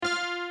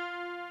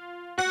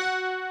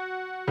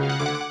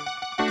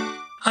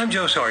I'm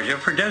Joe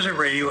Sargent for Desert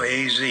Radio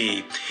AZ.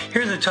 Here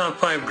are the top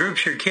 5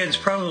 groups your kids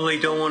probably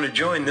don't want to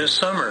join this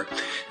summer.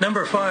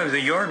 Number 5,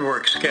 the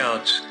Yardwork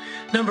Scouts.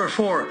 Number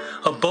 4,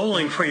 a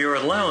Bowling for Your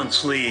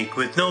Allowance League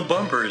with no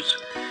bumpers.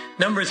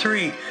 Number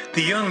 3,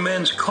 the Young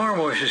Men's Car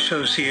Wash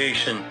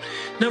Association.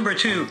 Number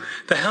 2,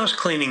 the House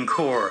Cleaning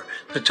Corps,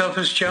 the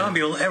toughest job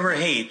you'll ever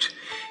hate.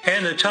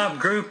 And the top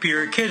group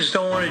your kids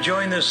don't want to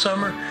join this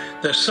summer,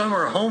 the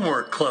Summer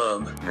Homework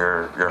Club.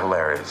 You're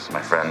hilarious,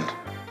 my friend.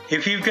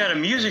 If you've got a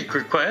music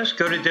request,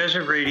 go to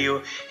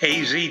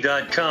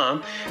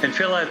desertradioaz.com and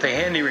fill out the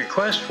handy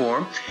request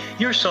form.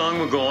 Your song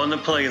will go on the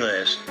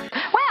playlist.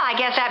 Well, I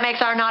guess that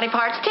makes our naughty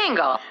parts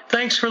tingle.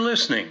 Thanks for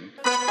listening.